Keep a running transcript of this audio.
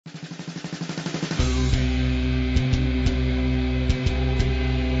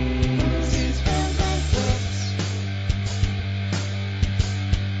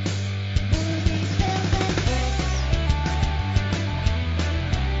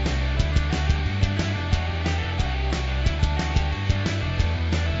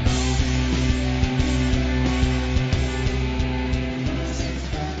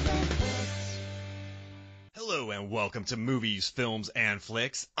Welcome to Movies, Films, and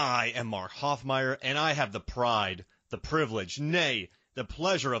Flicks. I am Mark Hoffmeyer, and I have the pride, the privilege, nay, the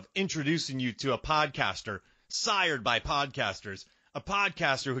pleasure of introducing you to a podcaster sired by podcasters, a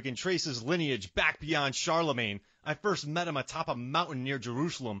podcaster who can trace his lineage back beyond Charlemagne. I first met him atop a mountain near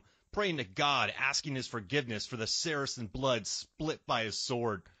Jerusalem, praying to God, asking his forgiveness for the Saracen blood split by his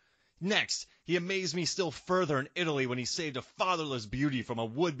sword. Next, he amazed me still further in Italy when he saved a fatherless beauty from a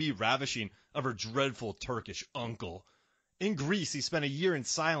would-be ravishing of her dreadful Turkish uncle. In Greece, he spent a year in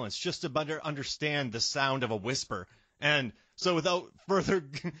silence just to better understand the sound of a whisper. And so without further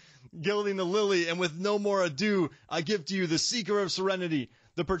gilding the lily and with no more ado, I give to you the seeker of serenity,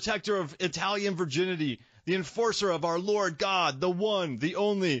 the protector of Italian virginity, the enforcer of our Lord God, the one, the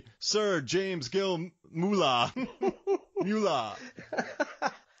only, Sir James Gill Mula. Mula.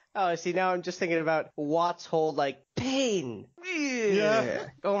 Oh, see, now I'm just thinking about Watt's whole, pain. Yeah.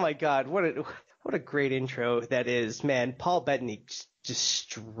 Oh, my God. What a great intro that is, man. Paul Bettany just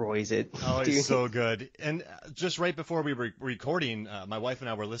destroys it. Oh, he's so good. And just right before we were recording, my wife and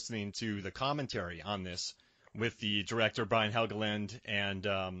I were listening to the commentary on this with the director, Brian Helgeland, and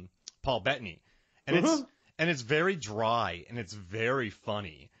Paul Bettany. And it's very dry, and it's very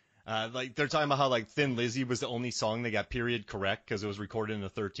funny. They're talking about how Thin Lizzy was the only song that got period correct because it was recorded in the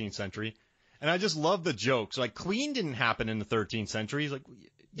 13th century. And I just love the jokes. Queen didn't happen in the 13th century. He's like,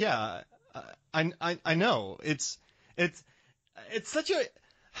 yeah, I know. It's such a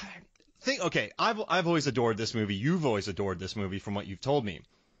thing. Okay, I've always adored this movie. You've always adored this movie from what you've told me.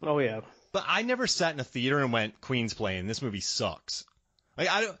 Oh, yeah. But I never sat in a theater and went, Queen's playing. This movie sucks.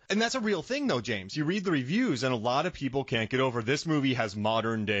 And that's a real thing, though, James. You read the reviews, and a lot of people can't get over this movie has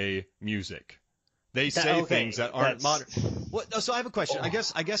modern-day music. They say things that aren't modern. So I have a question. I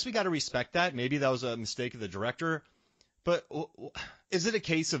guess we got to respect that. Maybe that was a mistake of the director. But is it a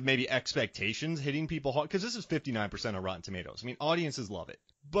case of maybe expectations hitting people hard? Because this is 59% of Rotten Tomatoes. I mean, audiences love it.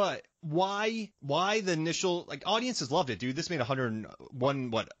 But why the initial, audiences loved it, dude. This made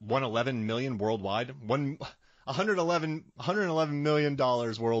 111 million worldwide. $111 million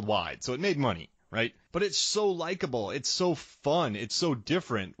worldwide. So it made money, right? But it's so likable. It's so fun. It's so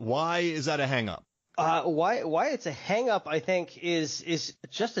different. Why is that a hang-up? Why it's a hang-up, I think, is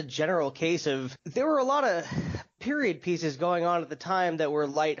just a general case of there were a lot of period pieces going on at the time that were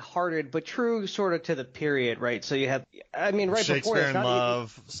light-hearted, but true sort of to the period, right? So you have, right Shakespeare before it's in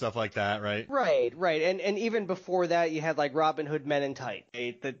Love, stuff like that, right? Right. And even before that, you had Robin Hood Men in Tight,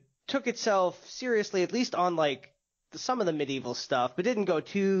 right? That took itself seriously, at least on some of the medieval stuff, but didn't go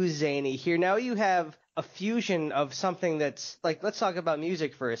too zany. Here now you have a fusion of something that's let's talk about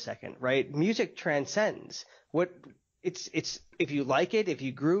music for a second, right? Music transcends it's if you like it, if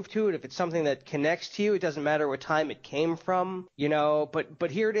you groove to it, if it's something that connects to you, it doesn't matter what time it came from,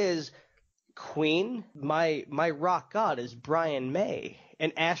 but here it is. Queen, my rock god is Brian May,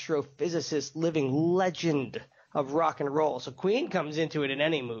 an astrophysicist, living legend of rock and roll. So Queen comes into it in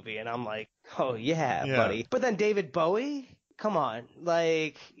any movie, and I'm like, oh yeah, buddy. But then David Bowie, come on,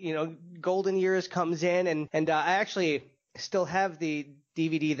 Golden Years comes in, and I actually still have the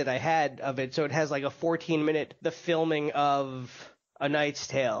DVD that I had of it. So it has a 14-minute, the filming of A Knight's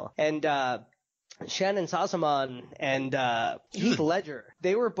Tale. And Shannyn Sossamon and Heath Ledger,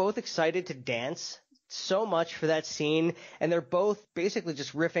 they were both excited to dance so much for that scene, and they're both basically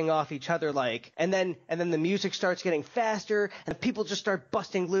just riffing off each other, and then the music starts getting faster, and people just start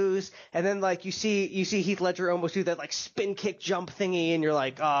busting loose, and then you see Heath Ledger almost do that spin kick jump thingy, and you're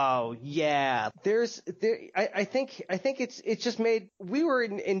like, oh yeah. I think it's just made. We were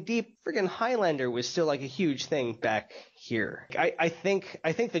in deep. Friggin' Highlander was still a huge thing back here. I think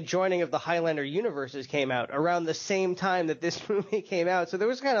the joining of the Highlander universes came out around the same time that this movie came out, so there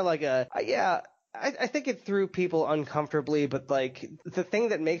was kind of I think it threw people uncomfortably, but the thing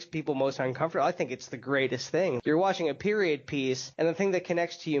that makes people most uncomfortable, I think it's the greatest thing. You're watching a period piece, and the thing that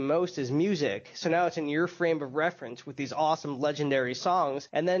connects to you most is music. So now it's in your frame of reference with these awesome legendary songs,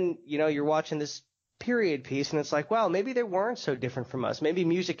 and then, you're watching this period piece, and it's wow, maybe they weren't so different from us. Maybe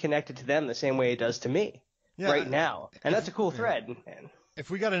music connected to them the same way it does to me right now. And that's a cool thread. Man. If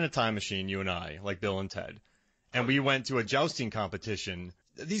we got in a time machine, you and I, like Bill and Ted, and we went to a jousting competition,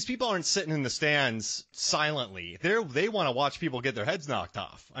 these people aren't sitting in the stands silently. They want to watch people get their heads knocked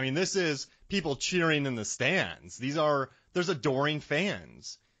off. I mean, this is people cheering in the stands. There's adoring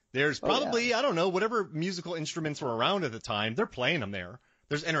fans. There's probably, I don't know, whatever musical instruments were around at the time, they're playing them there.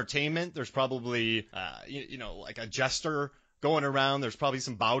 There's entertainment. There's probably, a jester going around. There's probably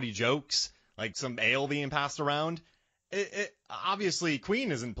some bawdy jokes, some ale being passed around. Obviously,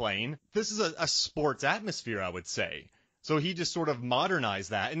 Queen isn't playing. This is a sports atmosphere, I would say. So he just sort of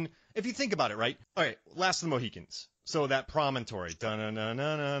modernized that. And if you think about it, right? All right, Last of the Mohicans. So that promontory, that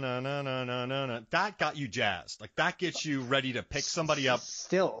got you jazzed. Like, that gets you ready to pick somebody up,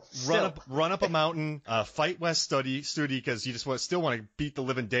 Still. run up a mountain, fight West Studi because you just still want to beat the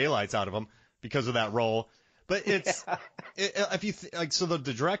living daylights out of them because of that role. But it's if you so the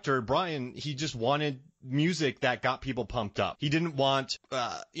director Brian, he just wanted music that got people pumped up. He didn't want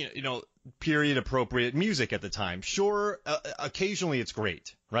period appropriate music at the time. Sure, occasionally it's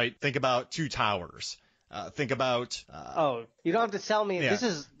great, right? Think about Two Towers. Think about. You don't have to tell me. Yeah. This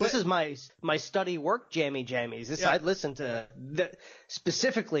is my study work jammies. I listen to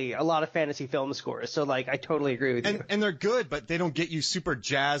specifically a lot of fantasy film scores. So like, I totally agree with you. And they're good, but they don't get you super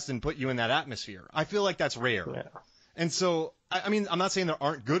jazzed and put you in that atmosphere. I feel like that's rare. Yeah. And so, I mean, I'm not saying there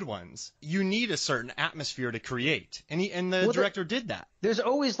aren't good ones. You need a certain atmosphere to create, and the director did that. There's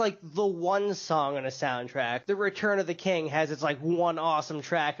always like the one song on a soundtrack. The Return of the King has its like one awesome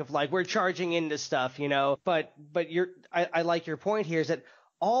track of like, we're charging into stuff, you know. But I like your point here is that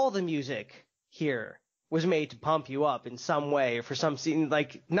all the music here was made to pump you up in some way or for some scene.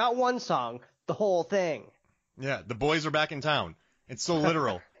 Like, not one song, the whole thing. Yeah, the boys are back in town. It's so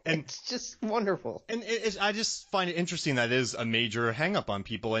literal. And it's just wonderful. And I just find it interesting that is a major hang-up on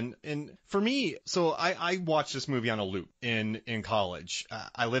people. And for me, so I watched this movie on a loop in college.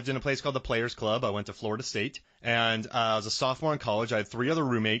 I lived in a place called the Players Club. I went to Florida State. And I was a sophomore in college. I had 3 other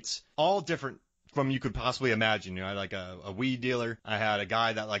roommates, all different from you could possibly imagine. You know, I had like a weed dealer. I had a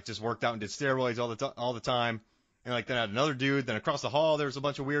guy that like just worked out and did steroids all the time. And like then I had another dude. Then across the hall, there was a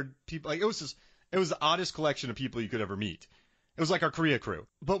bunch of weird people. Like it was the oddest collection of people you could ever meet. It was like our Korea crew.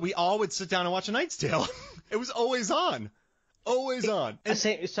 But we all would sit down and watch A Knight's Tale. It was always on. Always on. And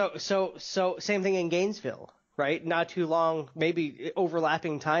so same thing in Gainesville, right? Not too long, maybe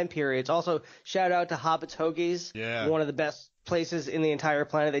overlapping time periods. Also, shout out to Hobbit's Hoagies. Yeah. One of the best places in the entire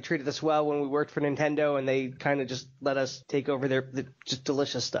planet. They treated us well when we worked for Nintendo, and they kind of just let us take over their just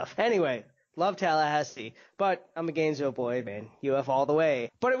delicious stuff. Anyway, love Tallahassee, but I'm a Gainesville boy, man. UF all the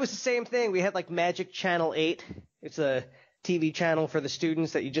way. But it was the same thing. We had like Magic Channel 8. It's a TV channel for the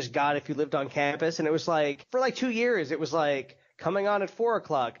students that you just got if you lived on campus. And it was like, for like 2 years, it was like, coming on at 4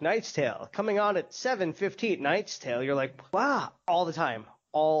 o'clock, Knight's Tale. Coming on at 7:15, Knight's Tale. You're like, wow, all the time.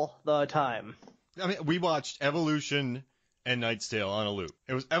 I mean, we watched Evolution and Knight's Tale on a loop.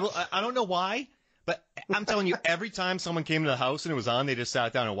 It was, I don't know why, but I'm telling you, every time someone came to the house and it was on, they just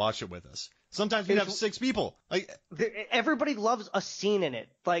sat down and watched it with us. Sometimes we'd have 6 people. Like, everybody loves a scene in it.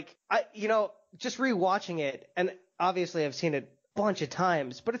 Like, just rewatching it, and obviously I've seen it a bunch of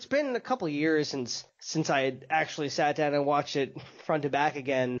times, but it's been a couple of years since I had actually sat down and watched it front to back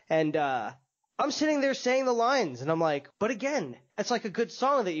again. And I'm sitting there saying the lines, and I'm like, but again, it's like a good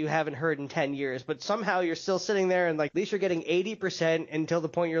song that you haven't heard in 10 years, but somehow you're still sitting there and like, at least you're getting 80% until the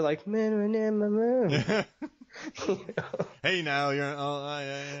point you're like, hey now, you're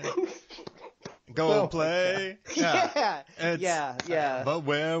go and play. Yeah. But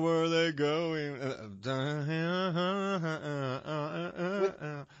where were they going?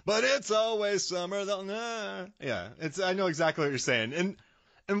 But it's always summer. Yeah, I know exactly what you're saying. And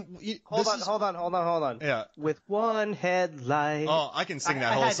hold on. Yeah. With one headlight. Oh, I can sing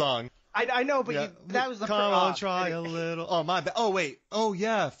that whole song. I know, but that was the Come on, try a little. Oh, my bad. Oh, wait. Oh,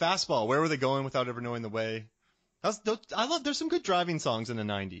 yeah. Fastball. Where were they going without ever knowing the way? There's some good driving songs in the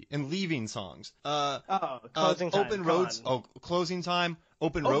 90s and leaving songs. Closing Time. Open Roads. Oh, Closing Time.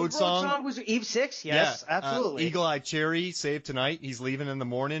 Open Road song was Eve 6. Yes, yeah. absolutely. Eagle Eye Cherry, Save Tonight. He's leaving in the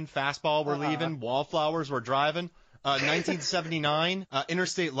morning. Fastball, we're leaving. Wallflowers, we're driving. 1979,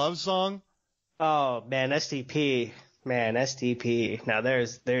 Interstate Love Song. Oh man, STP. Now there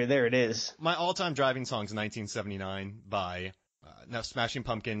it is. My all-time driving songs in 1979 by Smashing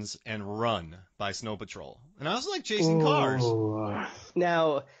Pumpkins and Run by Snow Patrol. And I was like chasing cars.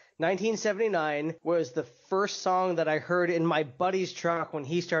 Now, 1979 was the first song that I heard in my buddy's truck when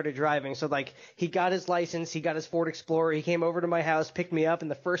he started driving. So like, he got his license, he got his Ford Explorer, he came over to my house, picked me up, and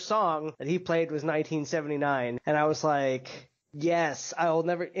the first song that he played was 1979. And I was like, yes, I will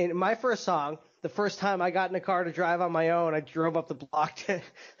never. In my first song, the first time I got in a car to drive on my own, I drove up the block to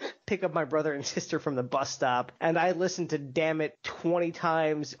pick up my brother and sister from the bus stop. And I listened to Damn It 20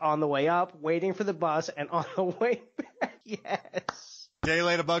 times on the way up, waiting for the bus, and on the way back. Yes. A day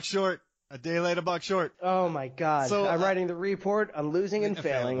late, a buck short. Oh my God. So I'm writing the report. I'm losing and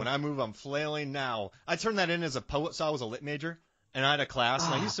failing. When I move, I'm flailing now. I turned that in as a poet, so I was a lit major. And I had a class,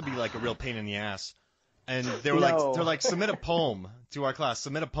 and I used to be like a real pain in the ass. And they're like, submit a poem to our class,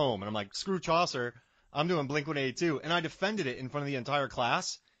 submit a poem. And I'm like, screw Chaucer, I'm doing Blink-182. And I defended it in front of the entire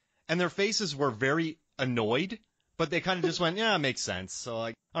class. And their faces were very annoyed, but they kind of just went, yeah, it makes sense. So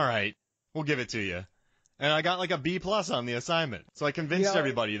like, all right, we'll give it to you. And I got like a B+ on the assignment. So I convinced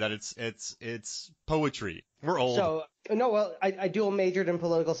everybody that it's poetry. We're old. So, no, well, I dual majored in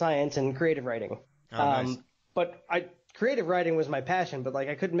political science and creative writing. Oh, nice. But creative writing was my passion, but like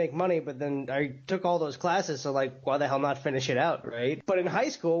I couldn't make money, but then I took all those classes, so like why the hell not finish it out, right? But in high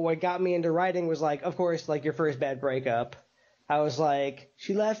school, what got me into writing was like, of course, like your first bad breakup. I was like,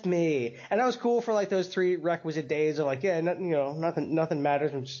 she left me. And I was cool for like those 3 requisite days of like, nothing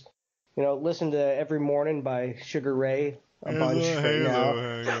matters. I'm just, listen to Every Morning by Sugar Ray a bunch right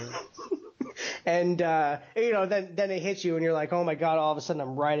now. And, then it hits you and you're like, oh my God, all of a sudden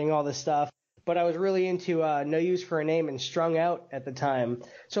I'm writing all this stuff. But I was really into No Use for a Name and Strung Out at the time.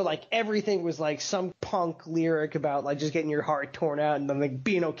 So like everything was like some punk lyric about like just getting your heart torn out and then like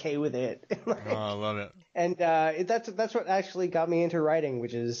being okay with it. Like, oh, I love it. And that's what actually got me into writing,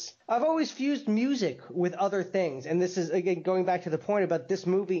 which is I've always fused music with other things. And this is, again, going back to the point about this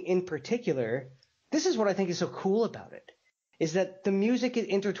movie in particular, this is what I think is so cool about it, is that the music is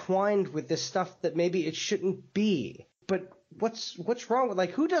intertwined with this stuff that maybe it shouldn't be. But what's wrong with,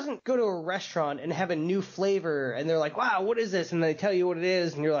 like, who doesn't go to a restaurant and have a new flavor and they're like, wow, what is this? And they tell you what it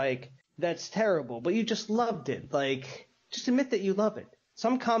is and you're like, that's terrible. But you just loved it. Like, just admit that you love it.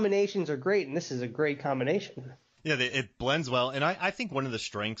 Some combinations are great, and this is a great combination. Yeah, it blends well. And I think one of the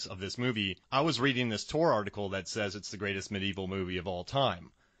strengths of this movie, I was reading this Tor article that says it's the greatest medieval movie of all time.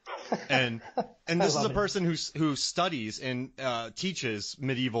 And this is a person who studies and teaches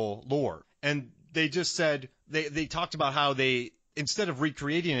medieval lore. And they just said, they talked about how they, instead of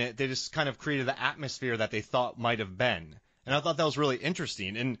recreating it, they just kind of created the atmosphere that they thought might have been. And I thought that was really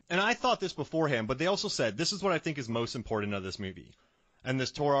interesting. And I thought this beforehand, but they also said, this is what I think is most important of this movie. And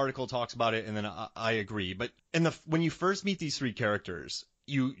this Tor article talks about it, and then I agree. But when you first meet these 3 characters,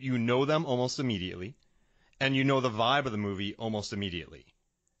 you know them almost immediately, and you know the vibe of the movie almost immediately.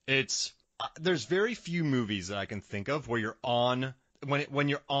 There's very few movies that I can think of where you're on when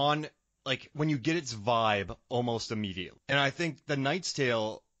you're on, like, when you get its vibe almost immediately. And I think The Knight's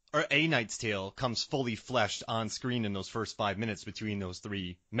Tale, or A Knight's Tale, comes fully fleshed on screen in those first 5 minutes between those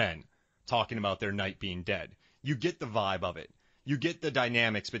 3 men talking about their knight being dead. You get the vibe of it. You get the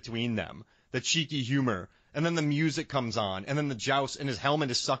dynamics between them, the cheeky humor, and then the music comes on, and then the joust, and his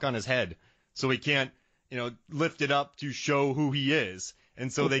helmet is stuck on his head, so he can't, lift it up to show who he is,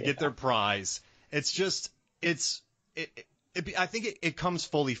 and so they get their prize. It's just, I think it comes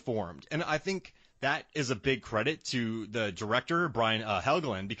fully formed, and I think that is a big credit to the director, Brian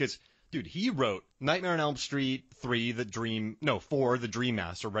Helgeland, because, dude, he wrote Nightmare on Elm Street 4, the Dream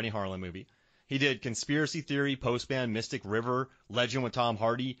Master, Rennie Harlan movie. He did Conspiracy Theory, Postman, Mystic River, Legend with Tom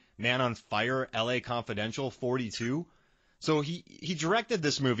Hardy, Man on Fire, L.A. Confidential, 42. So he directed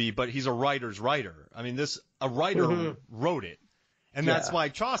this movie, but he's a writer's writer. I mean, a writer wrote it, and that's why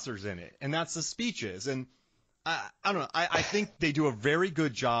Chaucer's in it, and that's the speeches. And I don't know. I think they do a very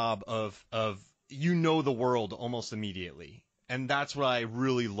good job of the world almost immediately, and that's what I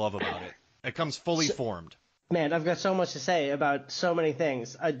really love about it. It comes fully formed. Man, I've got so much to say about so many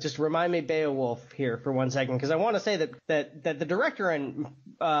things. Just remind me Beowulf here for 1 second, because I want to say that the director and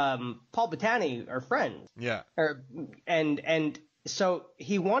Paul Bettany are friends. Yeah. And so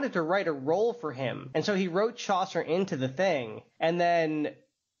he wanted to write a role for him, and so he wrote Chaucer into the thing, and then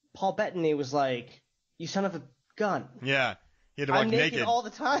Paul Bettany was like, "You son of a gun." Yeah. He had to walk I'm naked all the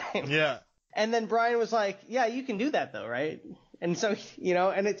time. Yeah. And then Brian was like, "Yeah, you can do that though, right?" And so,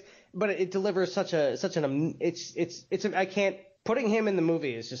 and it delivers putting him in the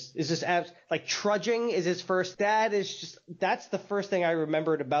movie is just like Trudging is his first. That's the first thing I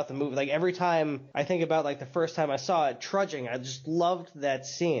remembered about the movie. Like every time I think about like the first time I saw it, Trudging, I just loved that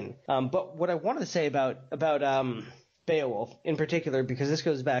scene. But what I wanted to say about Beowulf in particular, because this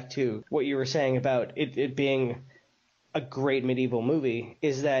goes back to what you were saying about it being a great medieval movie,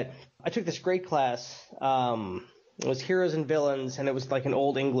 is that I took this great class. It was Heroes and Villains, and it was like an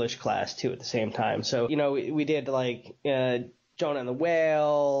Old English class too at the same time. So, we did like Jonah and the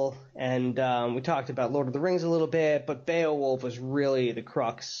Whale, and we talked about Lord of the Rings a little bit, but Beowulf was really the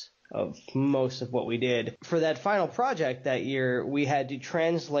crux of most of what we did. For that final project that year, we had to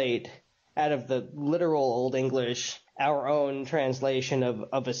translate out of the literal Old English our own translation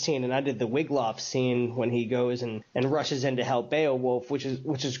of a scene, and I did the Wiglaf scene when he goes and rushes in to help Beowulf, which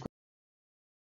is